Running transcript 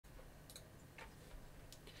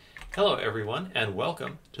Hello everyone and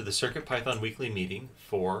welcome to the CircuitPython weekly meeting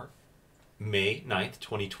for May 9th,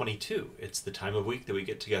 2022. It's the time of week that we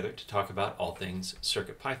get together to talk about all things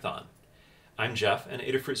CircuitPython. I'm Jeff and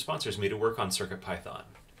Adafruit sponsors me to work on CircuitPython.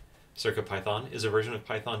 CircuitPython is a version of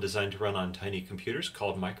Python designed to run on tiny computers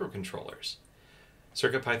called microcontrollers.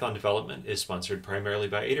 CircuitPython development is sponsored primarily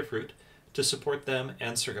by Adafruit. To support them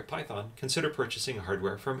and CircuitPython, consider purchasing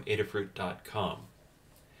hardware from adafruit.com.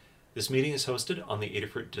 This meeting is hosted on the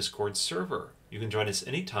Adafruit Discord server. You can join us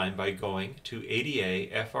anytime by going to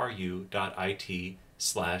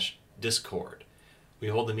adafru.it/discord. We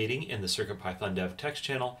hold the meeting in the CircuitPython Dev text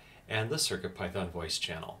channel and the CircuitPython voice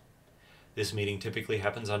channel. This meeting typically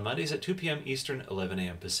happens on Mondays at 2 p.m. Eastern, 11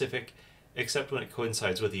 a.m. Pacific, except when it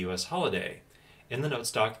coincides with a U.S. holiday. In the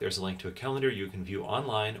notes doc, there's a link to a calendar you can view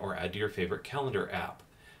online or add to your favorite calendar app.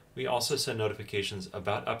 We also send notifications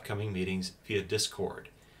about upcoming meetings via Discord.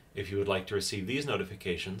 If you would like to receive these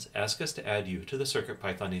notifications, ask us to add you to the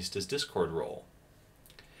CircuitPythonistas Discord role.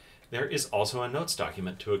 There is also a notes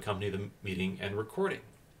document to accompany the meeting and recording.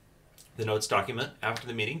 The notes document after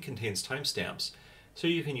the meeting contains timestamps, so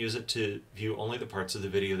you can use it to view only the parts of the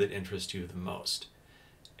video that interest you the most.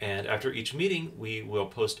 And after each meeting, we will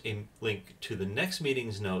post a link to the next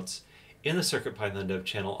meeting's notes in the CircuitPython Dev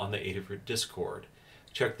channel on the Adafruit Discord.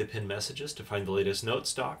 Check the pinned messages to find the latest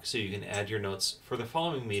notes doc so you can add your notes for the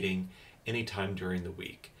following meeting anytime during the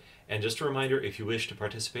week. And just a reminder, if you wish to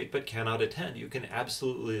participate but cannot attend, you can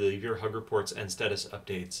absolutely leave your hug reports and status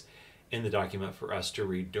updates in the document for us to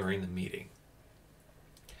read during the meeting.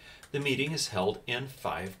 The meeting is held in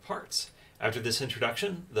 5 parts. After this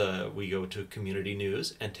introduction, we go to community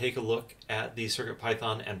news and take a look at the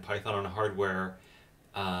CircuitPython and Python on Hardware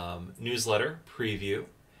newsletter preview.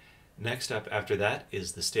 Next up after that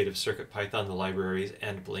is the state of CircuitPython, the libraries,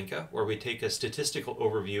 and Blinka, where we take a statistical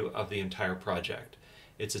overview of the entire project.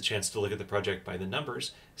 It's a chance to look at the project by the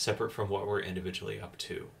numbers, separate from what we're individually up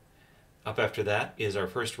to. Up after that is our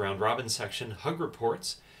first round-robin section, Hug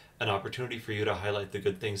Reports, an opportunity for you to highlight the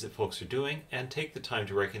good things that folks are doing and take the time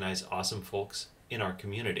to recognize awesome folks in our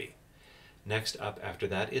community. Next up after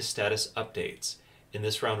that is Status Updates. In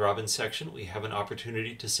this round-robin section, we have an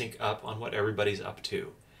opportunity to sync up on what everybody's up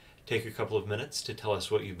to. Take a couple of minutes to tell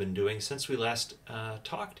us what you've been doing since we last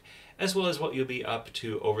talked, as well as what you'll be up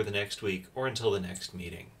to over the next week or until the next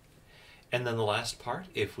meeting. And then the last part,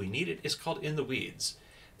 if we need it, is called In the Weeds.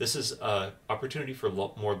 This is an opportunity for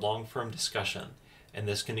more long-form discussion, and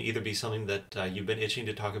this can either be something that you've been itching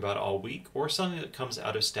to talk about all week or something that comes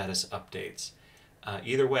out of status updates.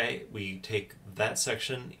 Either way, we take that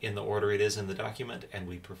section in the order it is in the document, and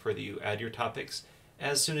we prefer that you add your topics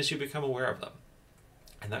as soon as you become aware of them.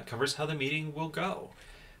 And that covers how the meeting will go.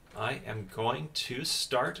 I am going to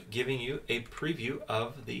start giving you a preview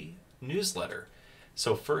of the newsletter.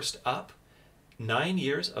 So first up, 9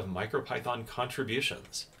 years of MicroPython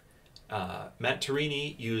contributions. Matt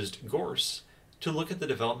Tarini used Gorse to look at the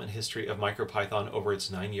development history of MicroPython over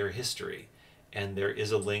its 9-year history. And there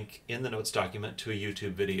is a link in the notes document to a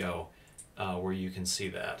YouTube video where you can see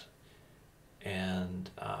that.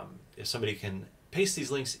 And if somebody can paste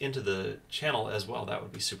these links into the channel as well, that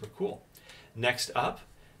would be super cool. Next up,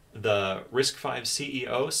 the RISC-V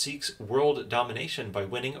CEO seeks world domination by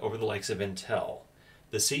winning over the likes of Intel.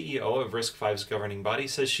 The CEO of RISC-V's governing body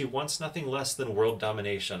says she wants nothing less than world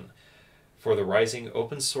domination for the rising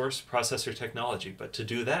open source processor technology, but to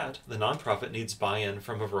do that, the nonprofit needs buy-in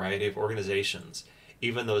from a variety of organizations,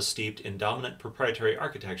 even those steeped in dominant proprietary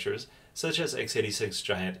architectures such as x86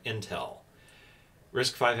 giant Intel.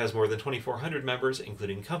 RISC-V has more than 2,400 members,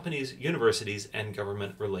 including companies, universities, and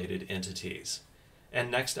government-related entities. And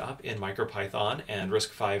next up in MicroPython and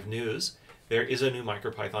RISC-V news, there is a new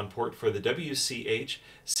MicroPython port for the WCH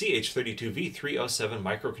CH32V307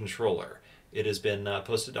 microcontroller. It has been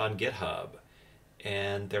posted on GitHub,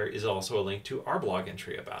 and there is also a link to our blog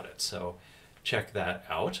entry about it, so check that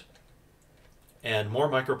out. And more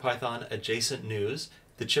MicroPython adjacent news.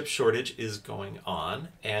 The chip shortage is going on,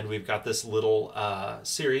 and we've got this little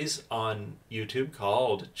series on YouTube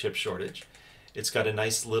called Chip Shortage. It's got a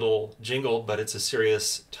nice little jingle, but it's a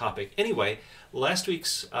serious topic. Anyway, last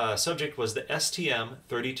week's subject was the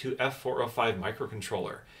STM32F405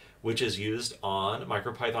 microcontroller, which is used on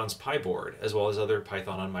MicroPython's PyBoard, as well as other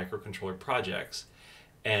Python on microcontroller projects.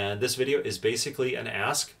 And this video is basically an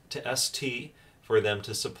ask to ST for them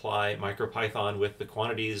to supply MicroPython with the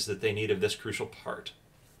quantities that they need of this crucial part.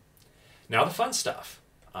 Now the fun stuff.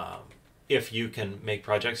 If you can make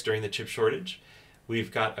projects during the chip shortage, we've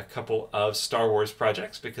got a couple of Star Wars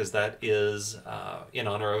projects because that is in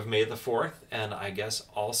honor of May the 4th, and I guess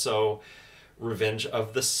also Revenge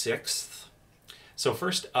of the 6th. So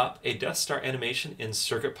first up, a Death Star animation in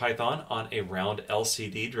CircuitPython on a round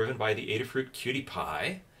LCD driven by the Adafruit Cutie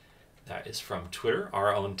Pie. That is from Twitter,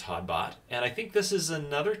 our own Toddbot. And I think this is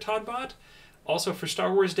another Toddbot. Also for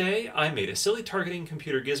Star Wars Day, I made a silly targeting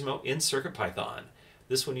computer gizmo in CircuitPython.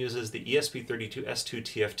 This one uses the ESP32S2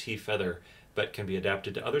 TFT feather, but can be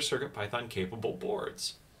adapted to other CircuitPython capable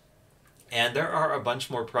boards. And there are a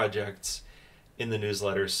bunch more projects in the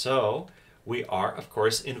newsletter, so we are, of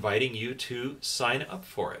course, inviting you to sign up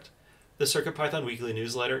for it. The CircuitPython Weekly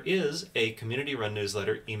Newsletter is a community-run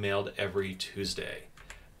newsletter emailed every Tuesday.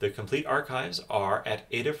 The complete archives are at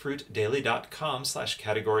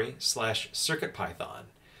adafruitdaily.com/category/CircuitPython.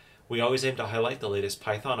 We always aim to highlight the latest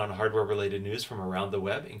Python on hardware-related news from around the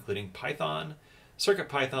web, including Python,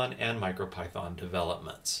 CircuitPython, and MicroPython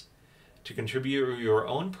developments. To contribute your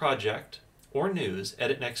own project or news,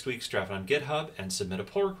 edit next week's draft on GitHub and submit a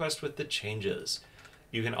pull request with the changes.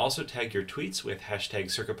 You can also tag your tweets with hashtag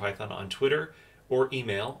CircuitPython on Twitter or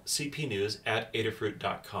email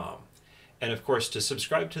cpnews@adafruit.com. And of course, to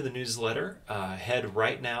subscribe to the newsletter, head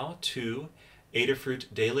right now to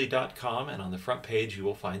adafruitdaily.com, and on the front page you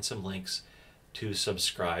will find some links to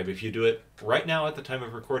subscribe. If you do it right now at the time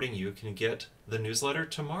of recording, you can get the newsletter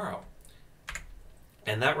tomorrow.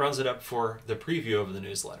 And that rounds it up for the preview of the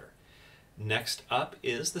newsletter. Next up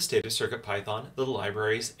is the state of CircuitPython, the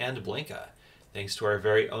libraries, and Blinka. Thanks to our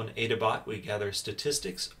very own Adabot, we gather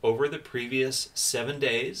statistics over the previous 7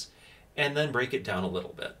 days and then break it down a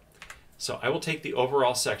little bit. So I will take the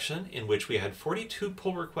overall section in which we had 42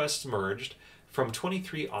 pull requests merged from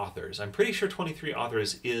 23 authors. I'm pretty sure 23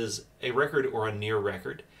 authors is a record or a near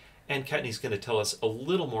record, and Kattni's going to tell us a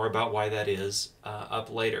little more about why that is up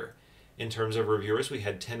later. In terms of reviewers, we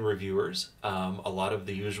had 10 reviewers, a lot of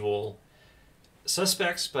the usual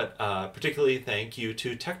suspects, but particularly thank you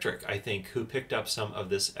to Tekktrik, I think, who picked up some of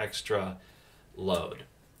this extra load.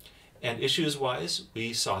 And issues-wise,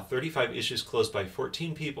 we saw 35 issues closed by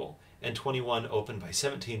 14 people, and 21 opened by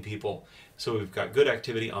 17 people. So we've got good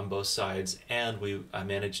activity on both sides, and we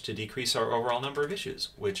managed to decrease our overall number of issues,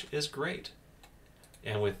 which is great.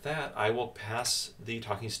 And with that, I will pass the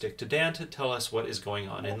talking stick to Dan to tell us what is going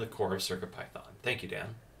on in the core of CircuitPython. Thank you,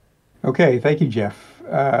 Dan. Okay, thank you, Jeff.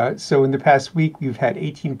 So in the past week, we've had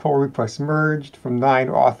 18 pull requests merged from 9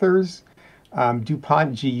 authors.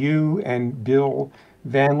 DuPont GU and Bill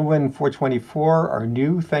Van Leeuwen 424 are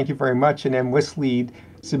new. Thank you very much. And M. Wislead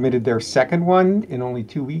submitted their second one in only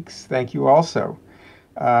 2 weeks. Thank you also.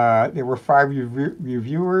 There were 5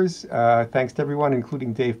 reviewers. Thanks to everyone,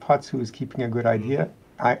 including Dave Putz, who is keeping a good eye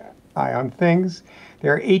on things.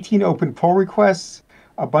 There are 18 open pull requests.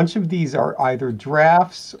 A bunch of these are either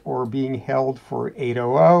drafts or being held for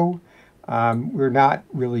 8.0. We're not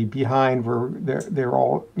really behind.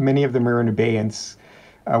 Many of them are in abeyance,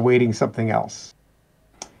 awaiting something else.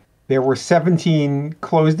 There were 17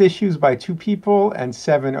 closed issues by 2 people and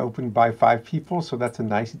 7 opened by 5 people. So that's a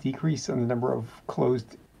nice decrease in the number of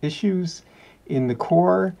closed issues in the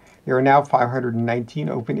core. There are now 519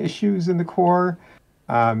 open issues in the core.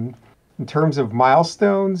 In terms of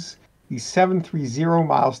milestones, the 730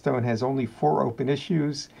 milestone has only 4 open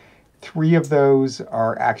issues. 3 of those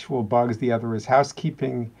are actual bugs. The other is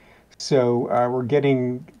housekeeping. So we're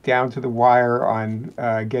getting down to the wire on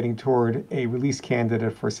getting toward a release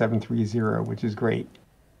candidate for 730, which is great.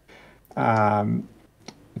 For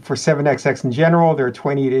 7xx in general, there are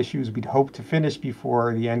 28 issues we'd hope to finish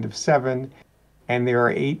before the end of 7, and there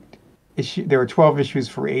are 12 issues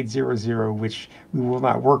for 800, which we will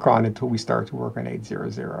not work on until we start to work on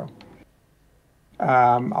 800.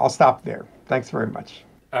 I'll stop there. Thanks very much.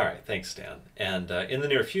 All right, thanks, Dan. And in the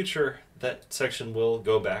near future, that section will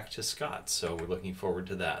go back to Scott, so we're looking forward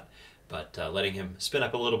to that, but letting him spin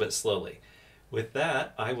up a little bit slowly. With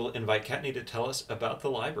that, I will invite Kattni to tell us about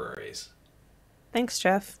the libraries. Thanks,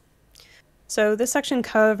 Jeff. So this section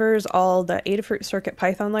covers all the Adafruit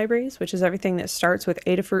CircuitPython libraries, which is everything that starts with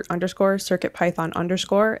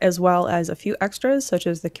Adafruit_CircuitPython_, as well as a few extras such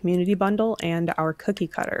as the community bundle and our cookie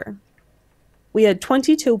cutter. We had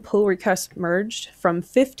 22 pull requests merged from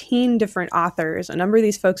 15 different authors. A number of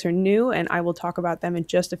these folks are new, and I will talk about them in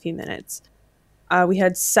just a few minutes. We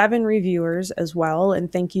had 7 reviewers as well, and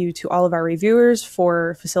thank you to all of our reviewers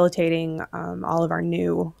for facilitating all of our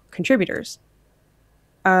new contributors.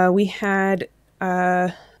 We had,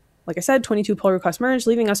 like I said, 22 pull requests merged,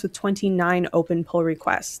 leaving us with 29 open pull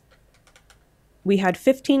requests. We had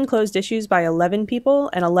 15 closed issues by 11 people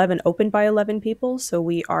and 11 opened by 11 people, so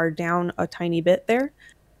we are down a tiny bit there,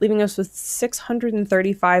 leaving us with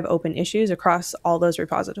 635 open issues across all those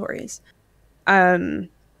repositories.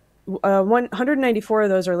 194 of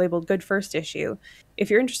those are labeled Good First Issue. If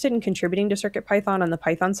you're interested in contributing to CircuitPython on the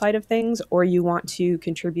Python side of things, or you want to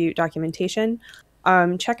contribute documentation,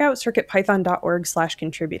 check out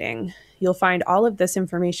circuitpython.org/contributing. You'll find all of this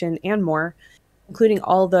information and more, including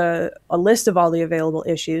a list of all the available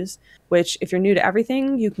issues, which if you're new to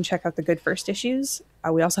everything, you can check out the Good First Issues.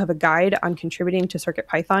 We also have a guide on contributing to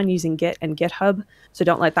CircuitPython using Git and GitHub, so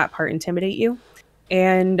don't let that part intimidate you.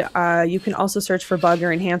 And you can also search for bug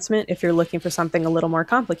or enhancement if you're looking for something a little more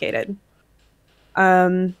complicated.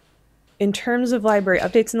 In terms of library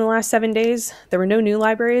updates in the last 7 days, there were no new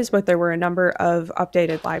libraries, but there were a number of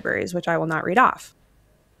updated libraries, which I will not read off.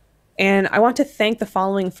 And I want to thank the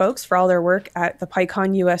following folks for all their work at the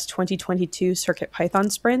PyCon US 2022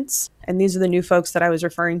 CircuitPython sprints. And these are the new folks that I was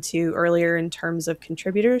referring to earlier in terms of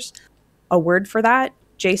contributors. A word for that: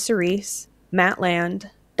 Jay Cerise, Matt Land,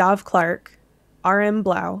 Dov Clark, RM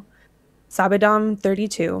Blau,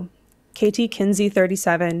 Sabadom32, KT Kinsey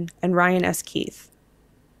 37, and Ryan S. Keith.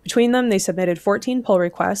 Between them, they submitted 14 pull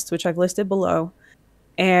requests, which I've listed below.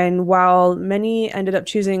 And while many ended up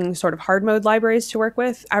choosing sort of hard mode libraries to work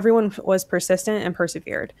with, everyone was persistent and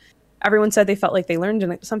persevered. Everyone said they felt like they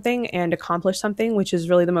learned something and accomplished something, which is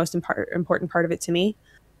really the most important part of it to me.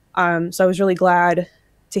 So I was really glad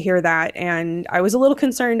to hear that. And I was a little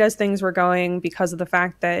concerned as things were going because of the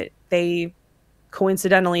fact that they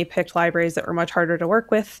coincidentally picked libraries that were much harder to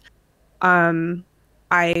work with.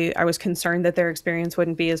 I was concerned that their experience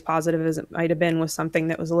wouldn't be as positive as it might have been with something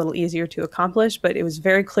that was a little easier to accomplish, but it was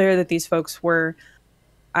very clear that these folks were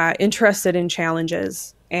interested in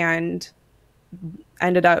challenges and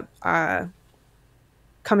ended up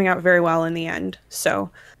coming out very well in the end.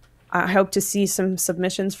 So I hope to see some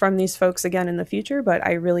submissions from these folks again in the future, but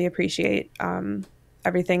I really appreciate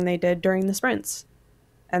everything they did during the sprints.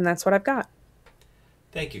 And that's what I've got.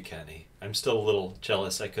 Thank you, Kenny. I'm still a little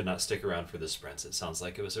jealous I could not stick around for the sprints. It sounds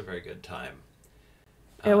like it was a very good time.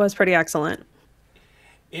 It was pretty excellent.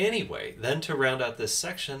 Anyway, then to round out this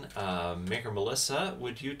section, Maker Melissa,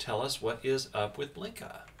 would you tell us what is up with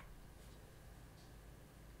Blinka?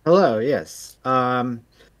 Hello, yes.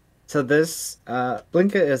 So this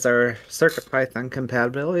Blinka is our CircuitPython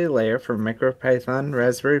compatibility layer for MicroPython,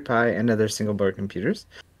 Raspberry Pi, and other single-board computers.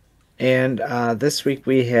 And this week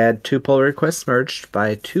we had 2 pull requests merged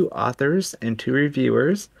by 2 authors and 2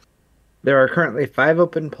 reviewers. There are currently 5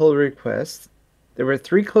 open pull requests. There were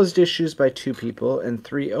 3 closed issues by 2 people and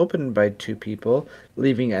 3 opened by 2 people,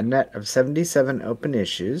 leaving a net of 77 open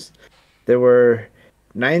issues. There were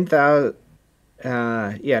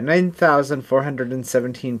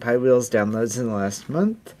 9,417 PyWheels downloads in the last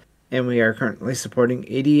month, and we are currently supporting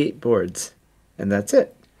 88 boards. And that's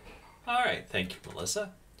it. All right, thank you,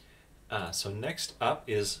 Melissa. So next up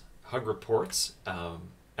is Hug Reports.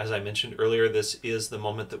 As I mentioned earlier, this is the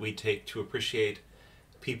moment that we take to appreciate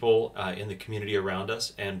people in the community around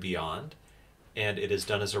us and beyond. And it is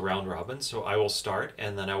done as a round robin. So I will start,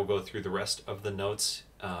 and then I will go through the rest of the notes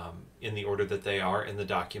in the order that they are in the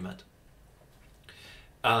document.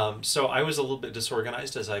 So I was a little bit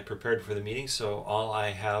disorganized as I prepared for the meeting. So all I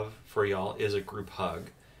have for y'all is a group hug.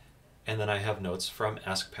 And then I have notes from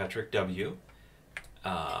Ask Patrick W.,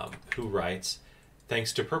 who writes,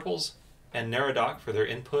 "Thanks to Purples and Neradoc for their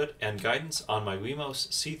input and guidance on my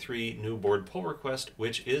Wemos C3 new board pull request,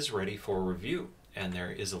 which is ready for review." And there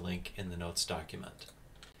is a link in the notes document.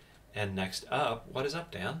 And next up, what is up,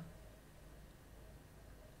 Dan?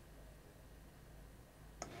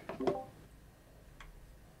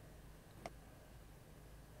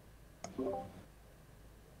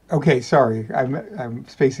 Okay, sorry, I'm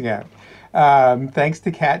spacing out. Thanks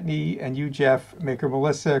to Kattni and you, Jeff, Maker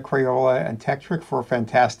Melissa, Crayola, and Tektrick for a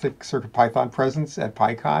fantastic CircuitPython presence at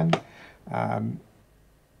PyCon.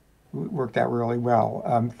 Worked out really well.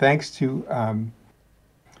 Thanks to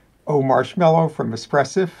O Marshmallow from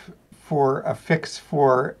Espressif for a fix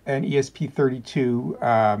for an ESP32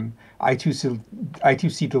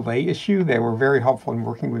 I2C delay issue. They were very helpful in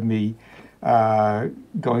working with me,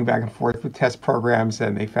 going back and forth with test programs,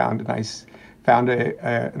 and they found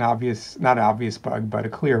an obvious, not an obvious bug, but a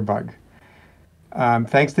clear bug.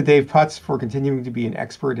 Thanks to Dave Putz for continuing to be an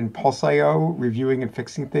expert in Pulse.io, reviewing and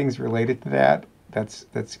fixing things related to that.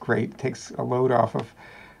 That's great. It takes a load off of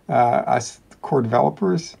us core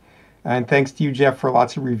developers. And thanks to you, Jeff, for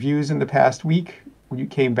lots of reviews in the past week when you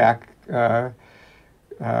came back with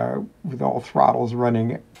all throttles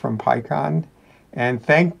running from PyCon.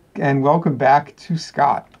 And welcome back to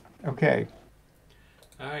Scott. Okay.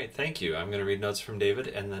 All right, thank you. I'm going to read notes from David,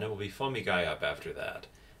 and then it will be Foamy Guy up after that.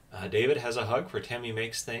 David has a hug for Tammy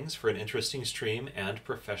Makes Things for an interesting stream and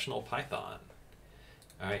professional Python.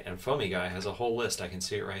 All right, and Foamy Guy has a whole list. I can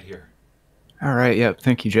see it right here. All right, yeah,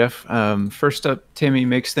 thank you, Jeff. First up, Tammy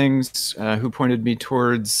Makes Things, who pointed me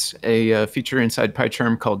towards a feature inside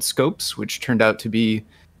PyCharm called Scopes, which turned out to be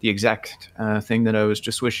the exact thing that I was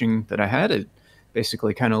just wishing that I had. It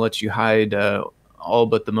basically kind of lets you hide all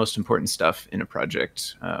but the most important stuff in a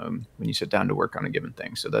project when you sit down to work on a given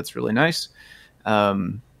thing. So that's really nice.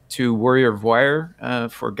 To Warrior of Wire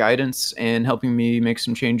for guidance and helping me make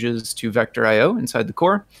some changes to Vector.io inside the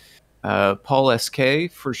core. Paul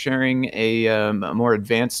SK for sharing a more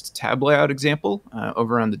advanced tab layout example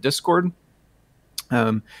over on the Discord,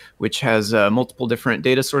 which has multiple different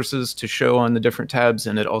data sources to show on the different tabs,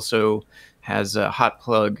 and it also has a hot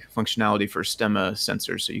plug functionality for Stemma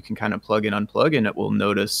sensors, so you can kind of plug and unplug, and it will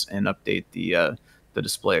notice and update the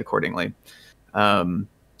display accordingly.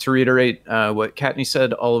 To reiterate what Kattni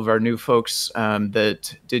said, all of our new folks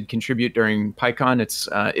that did contribute during PyCon,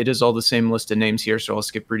 it is all the same list of names here, so I'll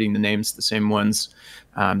skip reading the names, the same ones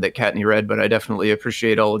that Kattni read, but I definitely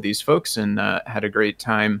appreciate all of these folks and had a great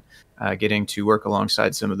time getting to work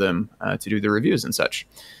alongside some of them to do the reviews and such.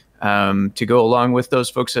 To go along with those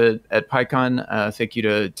folks at PyCon, thank you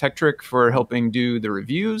to Tekktrik for helping do the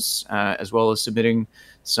reviews, as well as submitting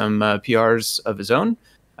some PRs of his own.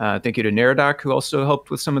 Thank you to Neradoc, who also helped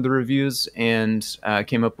with some of the reviews and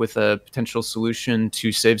came up with a potential solution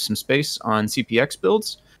to save some space on CPX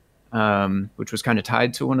builds, which was kind of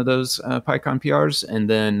tied to one of those PyCon PRs. And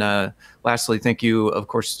then lastly, thank you, of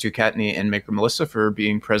course, to Kattni and Maker Melissa for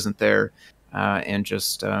being present there and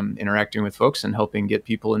just interacting with folks and helping get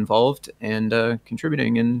people involved and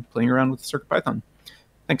contributing and playing around with CircuitPython.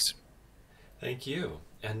 Thanks. Thank you.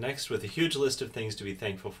 And next, with a huge list of things to be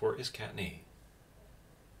thankful for, is Kattni.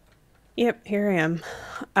 Yep, here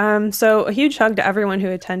I am. So a huge hug to everyone who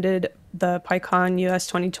attended the PyCon US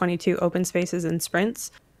 2022 Open Spaces and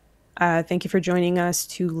Sprints. Thank you for joining us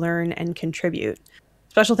to learn and contribute.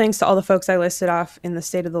 Special thanks to all the folks I listed off in the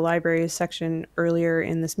State of the Libraries section earlier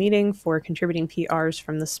in this meeting for contributing PRs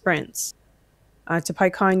from the sprints. To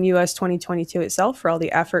PyCon US 2022 itself for all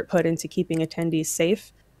the effort put into keeping attendees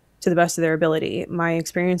safe to the best of their ability. My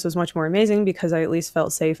experience was much more amazing because I at least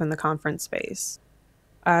felt safe in the conference space.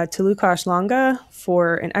 To Lukasz Langa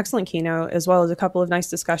for an excellent keynote, as well as a couple of nice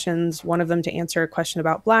discussions, one of them to answer a question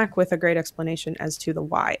about Black with a great explanation as to the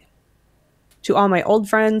why. To all my old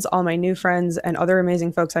friends, all my new friends, and other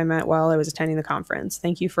amazing folks I met while I was attending the conference,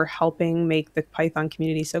 thank you for helping make the Python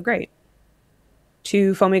community so great.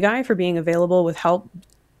 To Foamy Guy for being available with help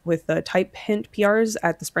with the type hint PRs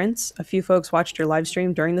at the sprints. A few folks watched your live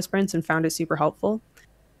stream during the sprints and found it super helpful.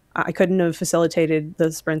 I couldn't have facilitated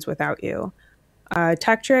the sprints without you.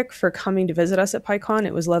 Tekktrik for coming to visit us at PyCon.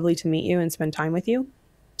 It was lovely to meet you and spend time with you.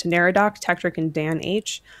 To Neradoc, Tekktrik, and Dan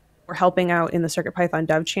H for helping out in the CircuitPython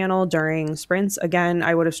dev channel during sprints. Again,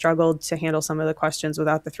 I would have struggled to handle some of the questions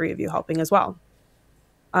without the three of you helping as well.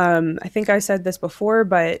 I think I said this before,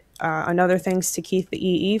 but another thanks to Keith the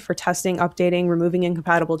EE for testing, updating, removing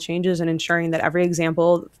incompatible changes, and ensuring that every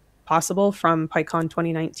example possible from PyCon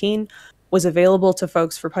 2019 was available to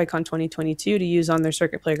folks for PyCon 2022 to use on their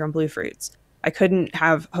Circuit Playground Bluefruits. I couldn't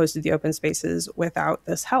have hosted the open spaces without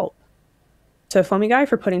this help. To Foamy Guy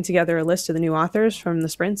for putting together a list of the new authors from the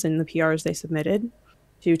sprints and the PRs they submitted.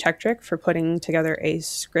 To Tekktrik for putting together a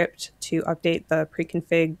script to update the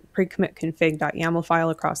pre-commit config.yaml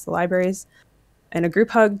file across the libraries. And a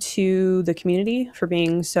group hug to the community for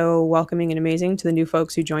being so welcoming and amazing to the new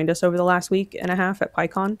folks who joined us over the last week and a half at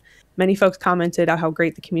PyCon. Many folks commented on how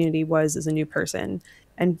great the community was as a new person.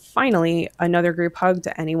 And finally, another group hug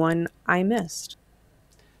to anyone I missed.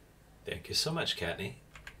 Thank you so much, Kattni.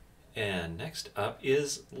 And next up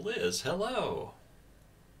is Liz. Hello.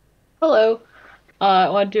 Hello. I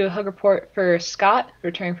want to do a hug report for Scott,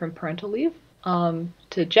 returning from parental leave.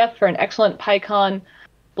 To Jeff for an excellent PyCon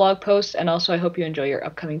blog post, and also I hope you enjoy your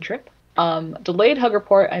upcoming trip. Delayed hug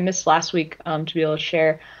report I missed last week to be able to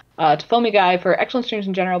share. To Foamy Guy for excellent streams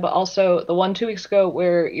in general, but also the one 2 weeks ago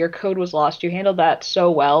where your code was lost. You handled that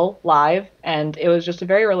so well live, and it was just a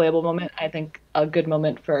very relatable moment. I think a good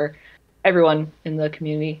moment for everyone in the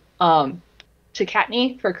community. To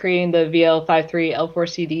Kattni for creating the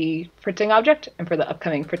VL53L4CD fritzing object and for the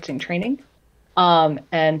upcoming fritzing training.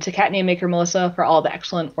 And to Kattni and Maker Melissa for all the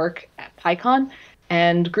excellent work at PyCon,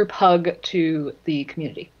 and group hug to the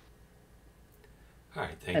community. All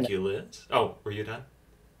right, thank you, Liz. Oh, were you done?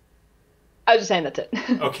 I was just saying that's it.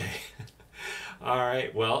 Okay. All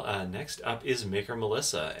right, well, next up is Maker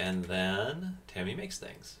Melissa, and then Tammy Makes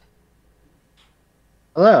Things.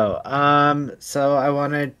 Hello. So I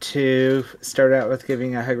wanted to start out with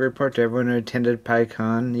giving a hug report to everyone who attended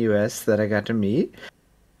PyCon US that I got to meet.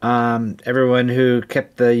 Everyone who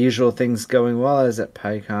kept the usual things going while I was at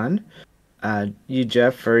PyCon. You,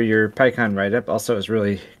 Jeff, for your PyCon write-up. Also, it was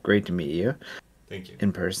really great to meet you. Thank you.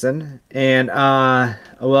 In person. And a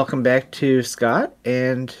welcome back to Scott,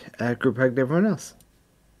 and a group hug to everyone else.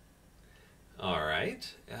 All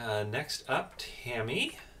right. Next up,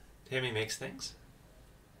 Tammy. Tammy makes things.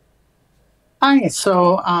 Hi,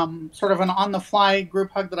 so sort of an on-the-fly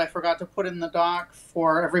group hug that I forgot to put in the doc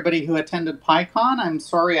for everybody who attended PyCon. I'm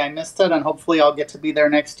sorry I missed it, and hopefully I'll get to be there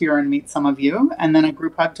next year and meet some of you. And then a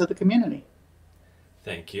group hug to the community.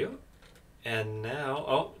 Thank you. And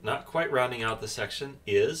now, not quite rounding out the section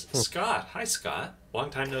is Scott. Hi, Scott.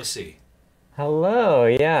 Long time no see. Hello,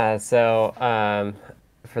 yeah. So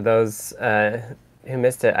for those who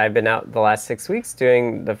missed it, I've been out the last 6 weeks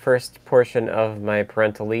doing the first portion of my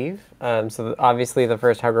parental leave. So obviously the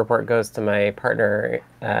first hug report goes to my partner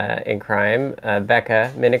in crime,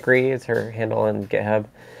 Becca Minigry is her handle on GitHub,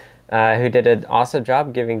 who did an awesome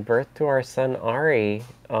job giving birth to our son Ari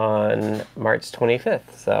on March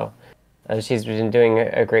 25th. So she's been doing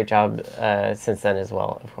a great job since then as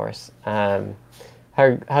well, of course.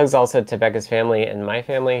 Hugs also to Becca's family and my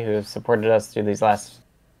family who have supported us through these last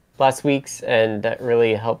weeks and that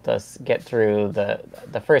really helped us get through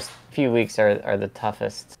the first few weeks are the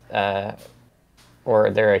toughest,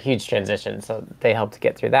 or they're a huge transition, so they helped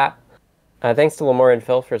get through that. Thanks to Lamore and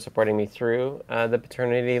Phil for supporting me through the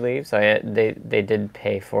paternity leave. So they did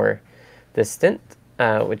pay for this stint,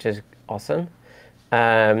 which is awesome.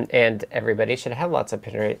 And everybody should have lots of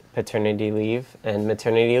paternity leave and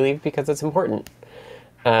maternity leave because it's important.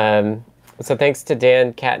 So thanks to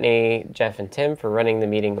Dan, Kattni, Jeff, and Tim for running the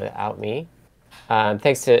meeting without me.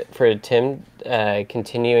 Thanks for Tim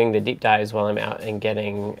continuing the deep dives while I'm out and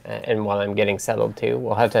while I'm getting settled too.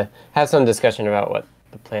 We'll have to have some discussion about what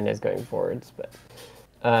the plan is going forwards, but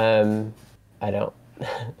I don't.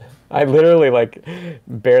 I literally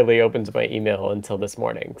barely opened my email until this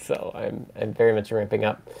morning, so I'm very much ramping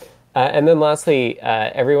up. And then lastly,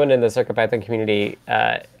 everyone in the CircuitPython community,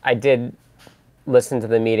 I did listen to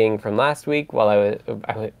the meeting from last week while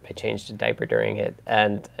I changed a diaper during it,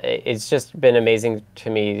 and it's just been amazing to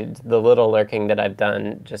me, the little lurking that I've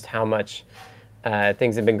done, just how much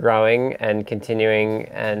things have been growing and continuing,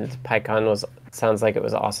 and PyCon sounds like it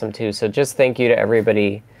was awesome too. So just thank you to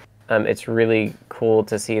everybody. It's really cool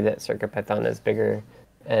to see that CircuitPython is bigger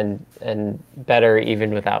and better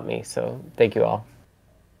even without me. So thank you all.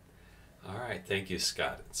 All right, thank you,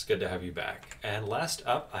 Scott. It's good to have you back. And last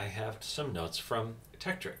up, I have some notes from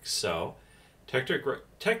Tekktrik. So, Tekktrik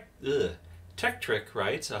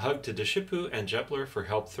writes, a hug to Deshipu and Jepler for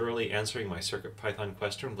help thoroughly answering my CircuitPython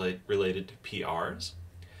question related to PRs.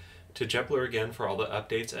 To Jepler again for all the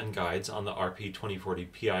updates and guides on the RP 2040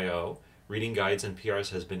 PIO. Reading guides and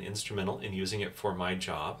PRs has been instrumental in using it for my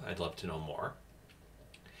job. I'd love to know more.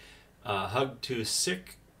 Hug to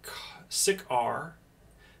Sikr.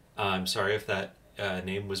 I'm sorry if that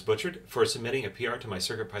name was butchered, for submitting a PR to my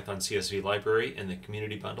CircuitPython CSV library in the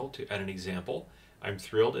community bundle to add an example. I'm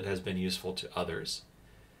thrilled it has been useful to others.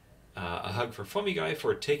 A hug for FoamyGuy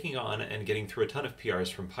for taking on and getting through a ton of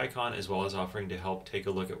PRs from PyCon, as well as offering to help take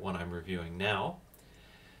a look at one I'm reviewing now.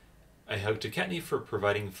 A hug to Kattni for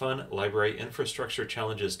providing fun library infrastructure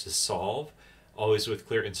challenges to solve, always with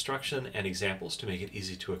clear instruction and examples to make it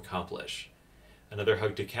easy to accomplish. Another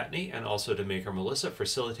hug to Kattni and also to Maker Melissa for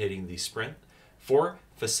facilitating the sprints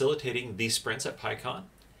at PyCon.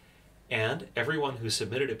 And everyone who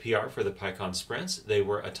submitted a PR for the PyCon sprints, they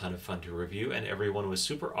were a ton of fun to review, and everyone was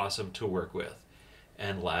super awesome to work with.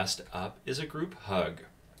 And last up is a group hug.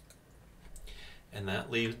 And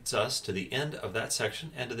that leads us to the end of that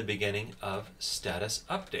section and to the beginning of status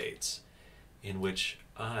updates, in which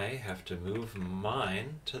I have to move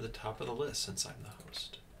mine to the top of the list since I'm the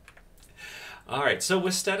host. All right, so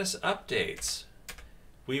with status updates,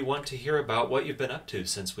 we want to hear about what you've been up to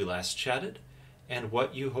since we last chatted and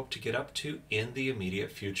what you hope to get up to in the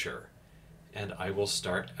immediate future. And I will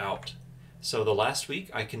start out. So the last week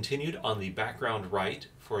I continued on the background write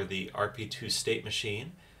for the RP2 state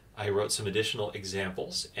machine. I wrote some additional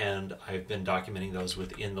examples, and I've been documenting those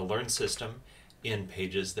within the Learn system in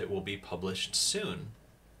pages that will be published soon.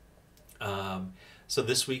 So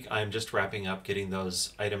this week I'm just wrapping up getting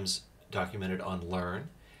those items documented on Learn,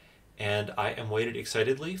 and I am waited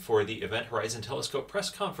excitedly for the Event Horizon Telescope press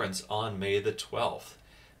conference on May the 12th.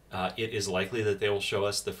 It is likely that they will show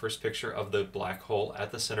us the first picture of the black hole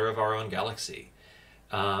at the center of our own galaxy.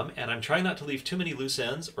 And I'm trying not to leave too many loose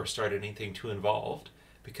ends or start anything too involved,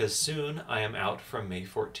 because soon I am out from May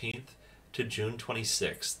 14th to June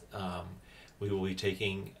 26th. We will be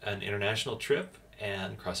taking an international trip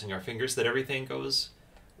and crossing our fingers that everything goes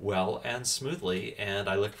well and smoothly, and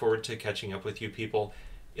I look forward to catching up with you people.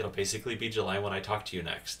 It'll basically be July when I talk to you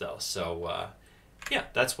next, though. So, yeah,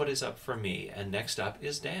 that's what is up for me. And next up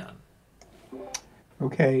is Dan.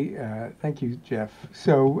 Okay, thank you, Jeff.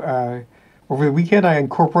 So over the weekend, I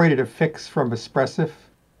incorporated a fix from Espressif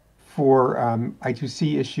for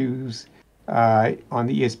I2C issues on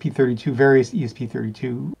the ESP32, various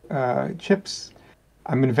ESP32 chips.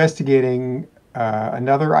 I'm investigating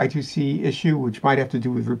another I2C issue, which might have to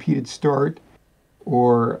do with repeated start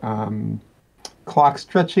or clock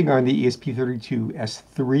stretching on the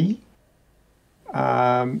ESP32S3.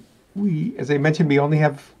 As I mentioned, we only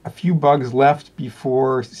have a few bugs left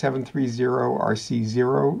before 730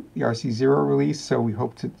 RC0, the RC0 release, so we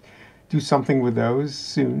hope to do something with those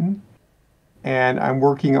soon. And I'm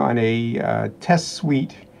working on a test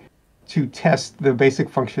suite to test the basic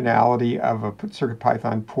functionality of a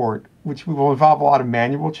CircuitPython port, which will involve a lot of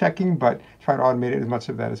manual checking, but try to automate as much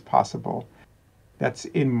of that as possible. That's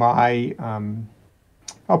in my,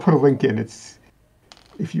 I'll put a link in. It's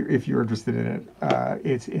if you're interested in it,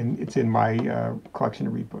 it's in my collection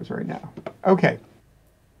of repos right now. Okay.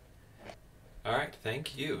 All right,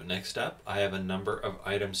 thank you. Next up, I have a number of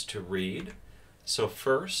items to read. So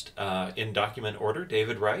first, in document order,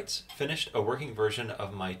 David writes, finished a working version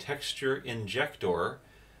of my texture injector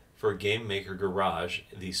for Game Maker Garage,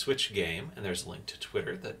 the Switch game, and there's a link to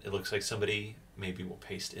Twitter that it looks like somebody maybe will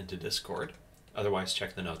paste into Discord. Otherwise,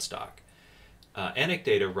 check the notes doc.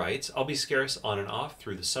 Anecdata writes, I'll be scarce on and off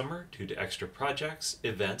through the summer due to extra projects,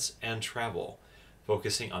 events, and travel,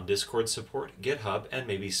 focusing on Discord support, GitHub, and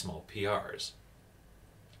maybe small PRs.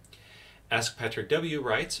 Ask Patrick W.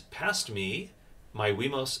 writes, past me, my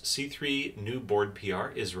Wemos C3 new board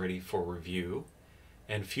PR is ready for review,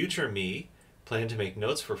 and future me planned to make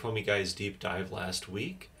notes for Foamy Guy's deep dive last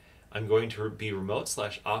week. I'm going to be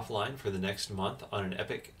remote/offline for the next month on an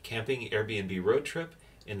epic camping Airbnb road trip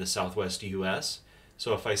in the Southwest US,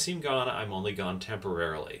 so if I seem gone, I'm only gone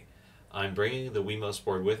temporarily. I'm bringing the Wemos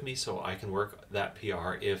board with me so I can work that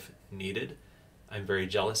PR if needed. I'm very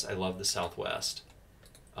jealous. I love the Southwest.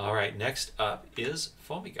 All right, next up is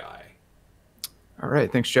Foamy Guy. All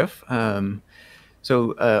right, thanks, Jeff.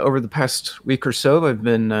 So over the past week or so, I've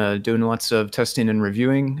been doing lots of testing and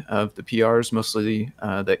reviewing of the PRs, mostly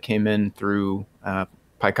that came in through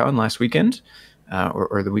PyCon last weekend.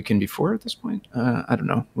 Or the weekend before at this point. I don't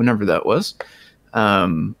know, whenever that was.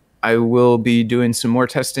 I will be doing some more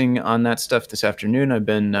testing on that stuff this afternoon. I've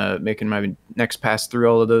been making my next pass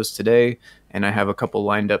through all of those today, and I have a couple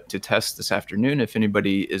lined up to test this afternoon. If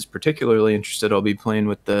anybody is particularly interested, I'll be playing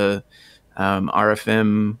with the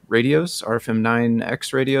RFM radios,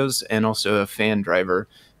 RFM9X radios, and also a fan driver.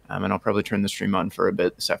 And I'll probably turn the stream on for a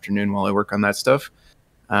bit this afternoon while I work on that stuff.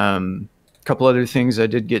 Couple other things I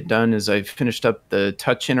did get done is I finished up the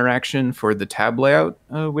touch interaction for the tab layout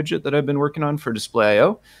widget that I've been working on for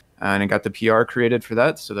Display.io, and I got the PR created for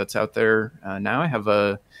that, so that's out there now. I have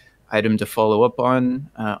a item to follow up on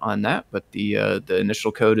that, but the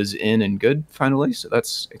initial code is in and good finally, so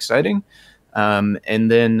that's exciting. And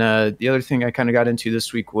then the other thing I kind of got into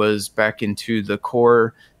this week was back into the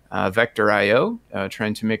core vector IO,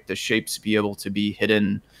 trying to make the shapes be able to be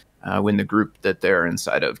hidden when the group that they're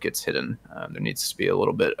inside of gets hidden. There needs to be a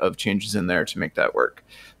little bit of changes in there to make that work.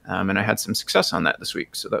 And I had some success on that this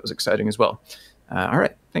week, so that was exciting as well. All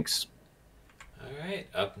right, thanks. All right,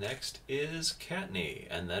 up next is Kattni,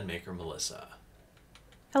 and then Maker Melissa.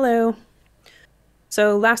 Hello.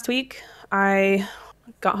 So last week, I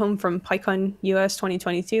got home from PyCon US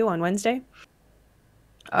 2022 on Wednesday.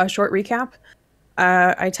 A short recap.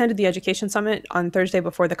 I attended the Education Summit on Thursday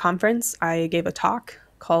before the conference. I gave a talk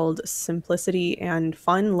called Simplicity and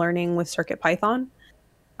Fun Learning with CircuitPython.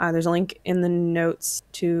 There's a link in the notes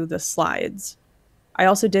to the slides. I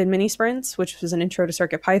also did mini sprints, which was an intro to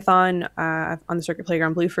CircuitPython on the Circuit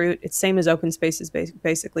Playground Bluefruit. It's same as Open Spaces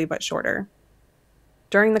basically, but shorter.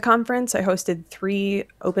 During the conference, I hosted 3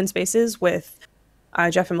 open spaces with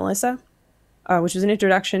Jeff and Melissa, which was an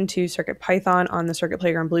introduction to CircuitPython on the Circuit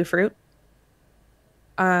Playground Bluefruit.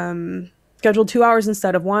 Scheduled 2 hours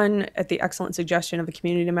instead of 1 at the excellent suggestion of a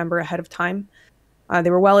community member ahead of time. They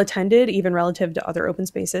were well attended, even relative to other open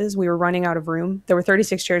spaces. We were running out of room. There were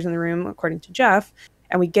 36 chairs in the room, according to Jeff,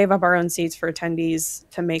 and we gave up our own seats for attendees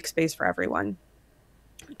to make space for everyone.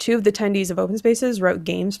 2 of the attendees of open spaces wrote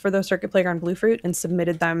games for the Circuit Playground Bluefruit and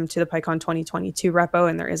submitted them to the PyCon 2022 repo,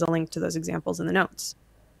 and there is a link to those examples in the notes.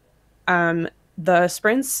 The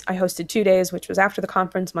sprints, I hosted 2 days, which was after the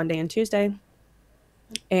conference, Monday and Tuesday.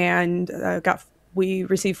 And we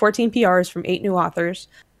received 14 PRs from 8 new authors.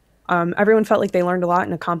 Everyone felt like they learned a lot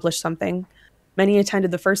and accomplished something. Many attended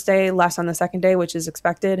the first day, less on the second day, which is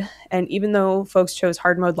expected. And even though folks chose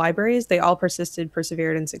hard mode libraries, they all persisted,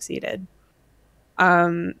 persevered, and succeeded.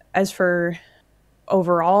 As for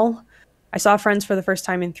overall, I saw friends for the first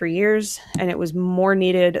time in 3 years, and it was more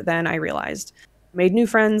needed than I realized. Made new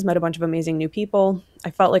friends, met a bunch of amazing new people. I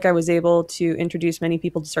felt like I was able to introduce many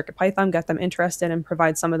people to CircuitPython, get them interested, and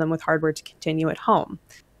provide some of them with hardware to continue at home.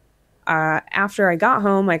 After I got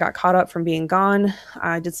home, I got caught up from being gone.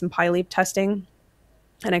 I did some PyLeap testing,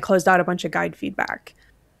 and I closed out a bunch of guide feedback.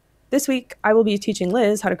 This week, I will be teaching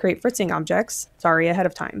Liz how to create fritzing objects, sorry ahead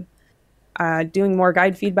of time. Doing more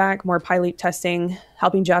guide feedback, more PyLeap testing,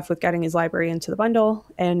 helping Jeff with getting his library into the bundle,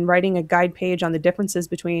 and writing a guide page on the differences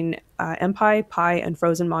between MPy, Py, and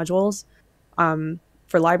Frozen modules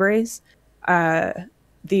for libraries.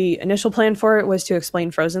 The initial plan for it was to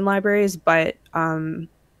explain Frozen libraries, but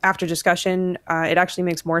after discussion, it actually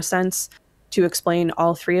makes more sense to explain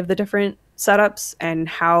all three of the different setups and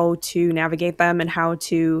how to navigate them and how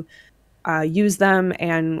to use them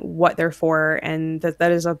and what they're for, and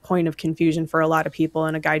that is a point of confusion for a lot of people,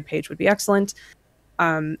 and a guide page would be excellent.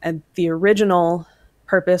 And the original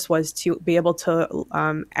purpose was to be able to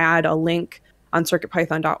add a link on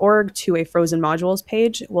circuitpython.org to a Frozen modules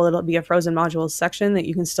page. Well, it'll be a Frozen modules section that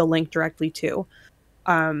you can still link directly to.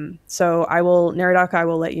 So Neradoc, I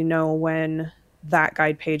will let you know when that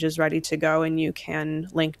guide page is ready to go and you can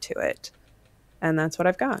link to it. And that's what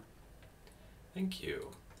I've got. Thank you.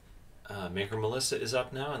 Maker Melissa is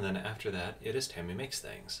up now, and then after that, it is Tammy Makes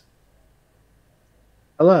Things.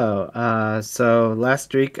 Hello. So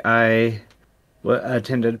last week I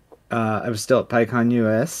attended, I was still at PyCon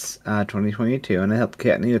US 2022, and I helped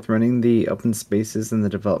Kattni with running the open spaces and the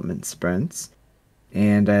development sprints.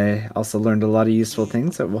 And I also learned a lot of useful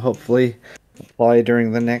things that will hopefully apply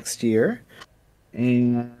during the next year.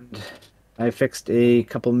 And I fixed a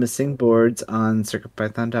couple missing boards on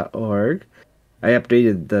CircuitPython.org. I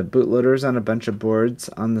updated the bootloaders on a bunch of boards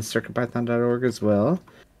on the CircuitPython.org as well.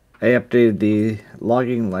 I updated the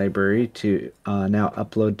logging library to now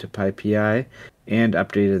upload to PyPI, and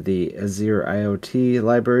updated the Azure IoT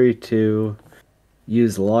library to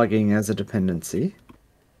use logging as a dependency.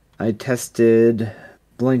 I tested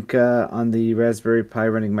Blinka on the Raspberry Pi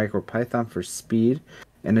running MicroPython for speed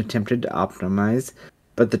and attempted to optimize,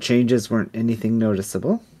 but the changes weren't anything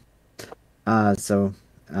noticeable. So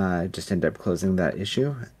I just ended up closing that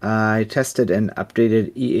issue. I tested and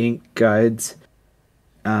updated e-ink guides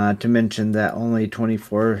to mention that only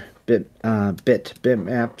 24-bit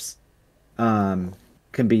bitmaps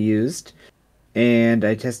can be used. And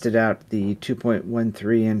I tested out the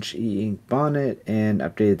 2.13-inch e-ink bonnet and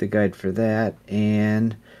updated the guide for that.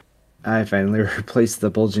 And I finally replaced the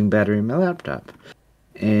bulging battery in my laptop.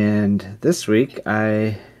 And this week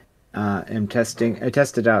I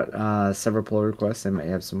tested out several pull requests. I might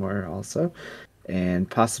have some more also, and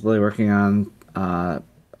possibly working on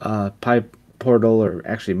PyPortal, or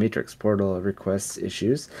actually Matrix Portal requests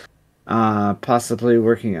issues. Possibly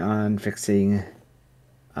working on fixing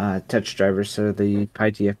touch drivers for the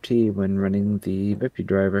PyTFT when running the Bippy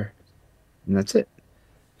driver. And that's it.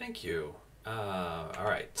 Thank you. All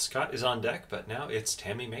right, Scott is on deck, but now it's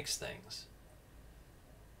Tammy Makes Things.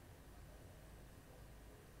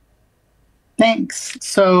 Thanks.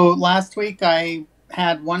 So last week I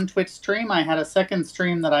had one Twitch stream. I had a second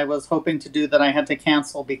stream that I was hoping to do that I had to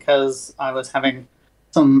cancel because I was having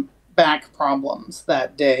some back problems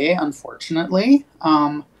that day, unfortunately.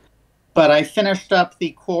 But I finished up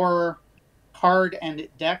the core card and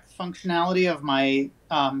deck functionality of my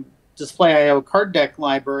Display.io card deck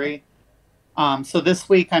library. So this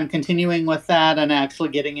week I'm continuing with that and actually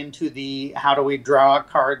getting into the how do we draw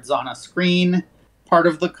cards on a screen part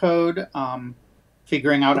of the code,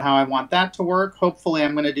 figuring out how I want that to work. Hopefully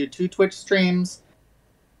I'm going to do 2 Twitch streams.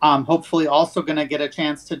 Hopefully also going to get a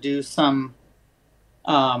chance to do some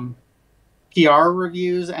PR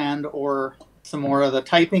reviews and or some more of the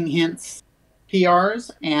typing hints PRs,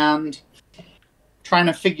 and trying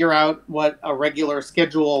to figure out what a regular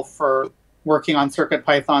schedule for working on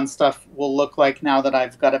CircuitPython stuff will look like now that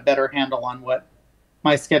I've got a better handle on what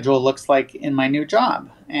my schedule looks like in my new job.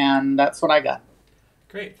 And that's what I got.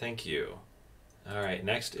 Great, thank you. All right,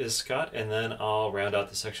 next is Scott, and then I'll round out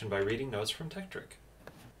the section by reading notes from TechTrick.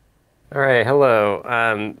 All right,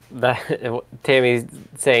 hello. Tammy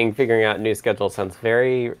saying figuring out new schedule sounds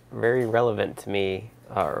very, very relevant to me,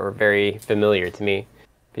 or very familiar to me,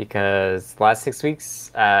 because last 6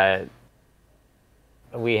 weeks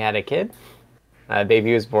we had a kid.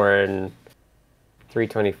 Baby was born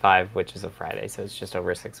 3/25, which is a Friday, so it's just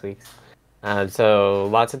over 6 weeks. So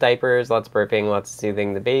lots of diapers, lots of burping, lots of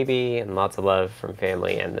soothing the baby, and lots of love from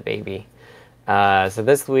family and the baby. So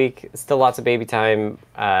this week, still lots of baby time.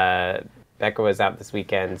 Becca was out this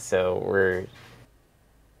weekend, so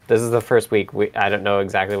this is the first week. I don't know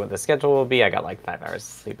exactly what the schedule will be. I got like 5 hours of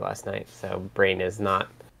sleep last night, so brain is not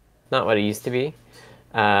what it used to be.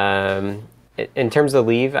 In terms of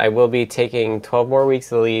leave, I will be taking 12 more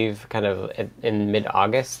weeks of leave kind of in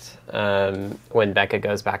mid-August when Becca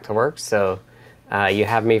goes back to work. So you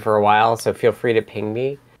have me for a while, so feel free to ping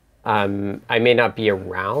me. I may not be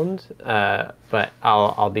around, but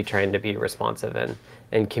I'll be trying to be responsive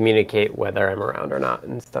and communicate whether I'm around or not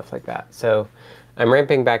and stuff like that. So I'm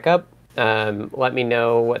ramping back up. Let me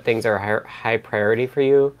know what things are high priority for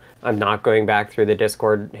you. I'm not going back through the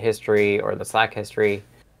Discord history or the Slack history.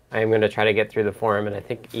 I am going to try to get through the forum and I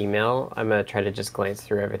think email. I'm going to try to just glance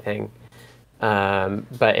through everything.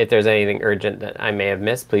 But if there's anything urgent that I may have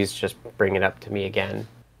missed, please just bring it up to me again.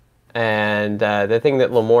 And the thing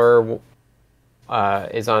that Lamore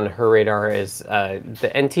is on her radar is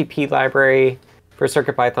the NTP library for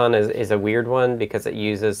CircuitPython is a weird one because it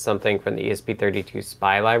uses something from the ESP32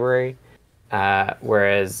 SPI library,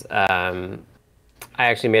 whereas I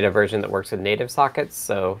actually made a version that works with native sockets,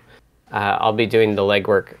 so I'll be doing the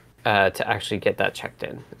legwork to actually get that checked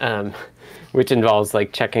in, which involves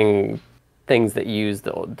like checking things that use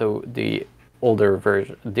the older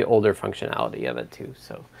version, the older functionality of it too.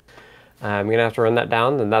 So I'm gonna have to run that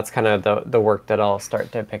down, and that's kind of the work that I'll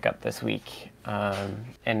start to pick up this week.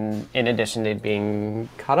 And in addition to being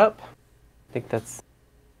caught up, I think that's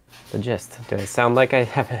the gist. Do I sound like I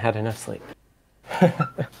haven't had enough sleep?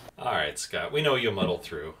 All right, Scott. We know you'll muddle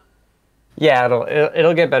through. Yeah,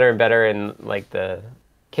 it'll get better and better, and like the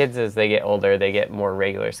kids as they get older, they get more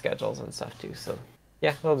regular schedules and stuff too. So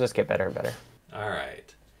yeah, it'll just get better and better. All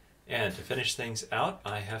right. And to finish things out,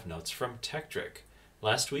 I have notes from Tekktrik.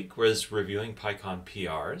 Last week was reviewing PyCon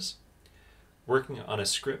PRs, working on a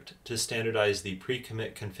script to standardize the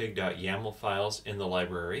pre-commit config.yaml files in the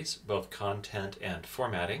libraries, both content and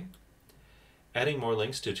formatting, adding more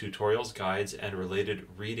links to tutorials, guides, and related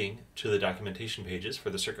reading to the documentation pages for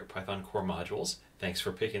the CircuitPython core modules. Thanks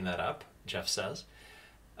for picking that up, Jeff says.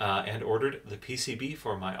 And ordered the PCB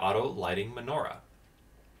for my auto lighting menorah.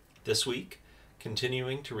 This week,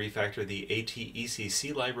 continuing to refactor the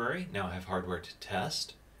ATECC library, now have hardware to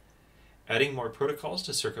test. Adding more protocols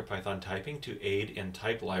to CircuitPython typing to aid in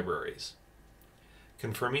type libraries.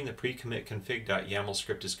 Confirming the pre-commit config.yaml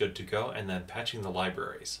script is good to go, and then patching the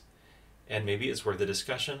libraries. And maybe it's worth a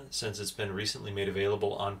discussion since it's been recently made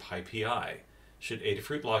available on PyPI. Should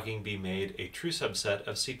Adafruit logging be made a true subset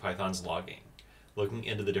of CPython's logging? Looking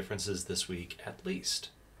into the differences this week at least.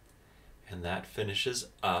 And that finishes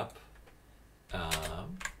up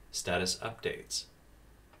status updates.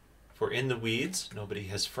 For In the Weeds, nobody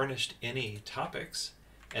has furnished any topics,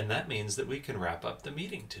 and that means that we can wrap up the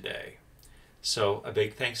meeting today. So a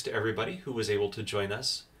big thanks to everybody who was able to join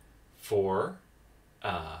us for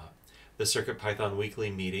the CircuitPython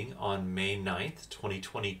weekly meeting on May 9th,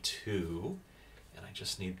 2022. And I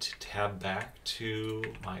just need to tab back to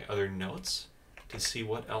my other notes to see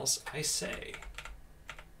what else I say.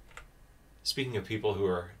 Speaking of people who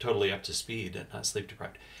are totally up to speed and not sleep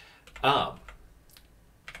deprived.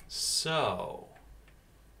 So,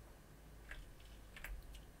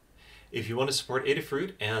 if you want to support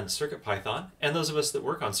Adafruit and CircuitPython, and those of us that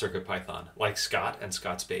work on CircuitPython, like Scott and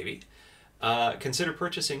Scott's Baby, consider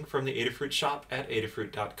purchasing from the Adafruit shop at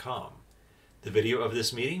adafruit.com. The video of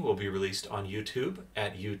this meeting will be released on YouTube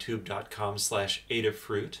at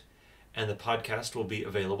youtube.com/Adafruit, and the podcast will be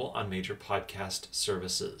available on major podcast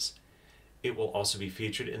services. It will also be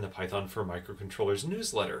featured in the Python for Microcontrollers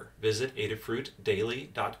newsletter. Visit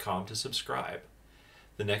adafruitdaily.com to subscribe.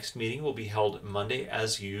 The next meeting will be held Monday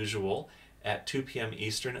as usual at 2 p.m.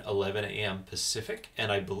 Eastern, 11 a.m. Pacific,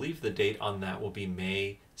 and I believe the date on that will be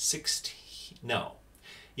May 16. No.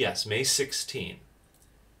 Yes, May 16.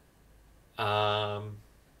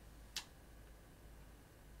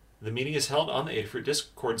 The meeting is held on the Adafruit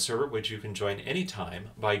Discord server, which you can join anytime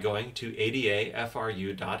by going to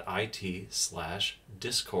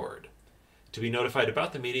adafru.it/discord. To be notified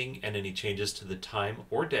about the meeting and any changes to the time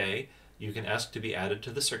or day, you can ask to be added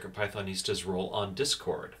to the CircuitPythonistas role on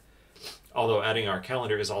Discord. Although adding our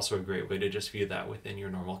calendar is also a great way to just view that within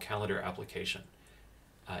your normal calendar application.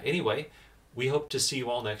 Anyway, we hope to see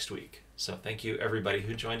you all next week. So thank you everybody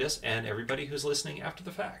who joined us and everybody who's listening after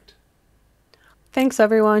the fact. Thanks,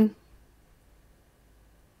 everyone.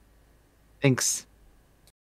 Thanks.